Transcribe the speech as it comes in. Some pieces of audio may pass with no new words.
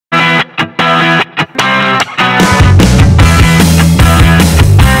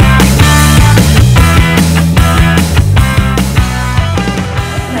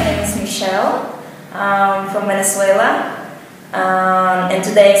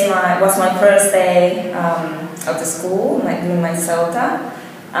was my first day of the school, like doing my CELTA,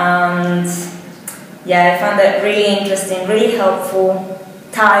 and yeah, I found it really interesting, really helpful,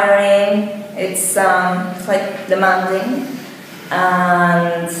 tiring. It's quite demanding,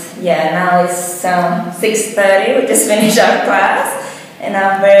 and yeah, now it's 6:30. We just finished our class, and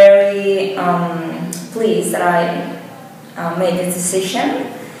I'm very pleased that I made this decision,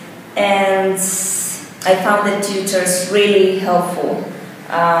 and I found the tutors really helpful.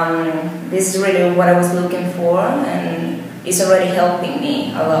 This is really what I was looking for, and it's already helping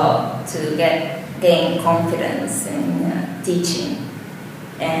me a lot to gain confidence in teaching.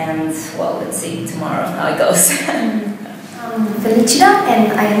 And well, let's see tomorrow how it goes. Felicida,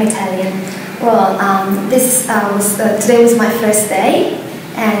 and I am Italian. Well, today was my first day,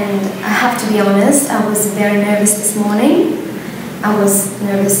 and I have to be honest, I was very nervous this morning. I was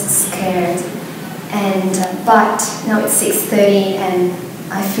nervous, scared, and but now it's 6:30, and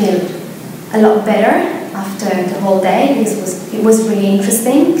I feel a lot better after the whole day. It was really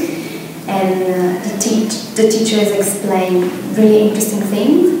interesting, and the teachers explained really interesting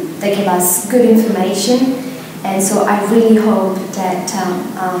things. They gave us good information, and so I really hope that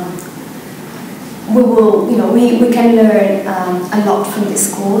we will, we can learn a lot from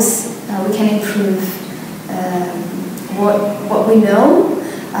this course. We can improve what we know,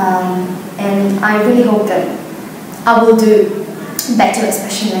 and I really hope that I will do better,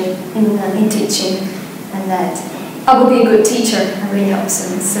 especially in teaching, and that I will be a good teacher. I really hope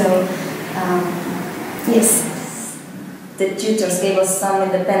so. So, yes. The tutors gave us some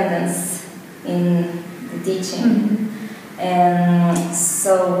independence in the teaching, and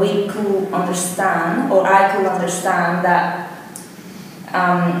so we could understand, or I could understand, that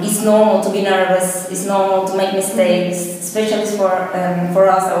it's normal to be nervous, it's normal to make mistakes, especially for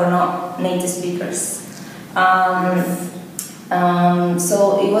us that we're not native speakers. So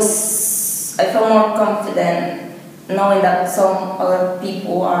I felt more confident knowing that some other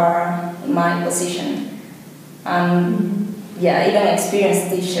people are in my position. Yeah, even experienced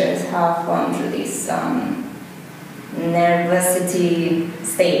teachers have gone through this nervosity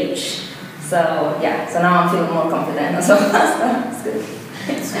stage. So yeah, so now I'm feeling more confident as well. So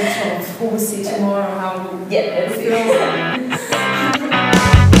it's good. So we'll see tomorrow how yeah,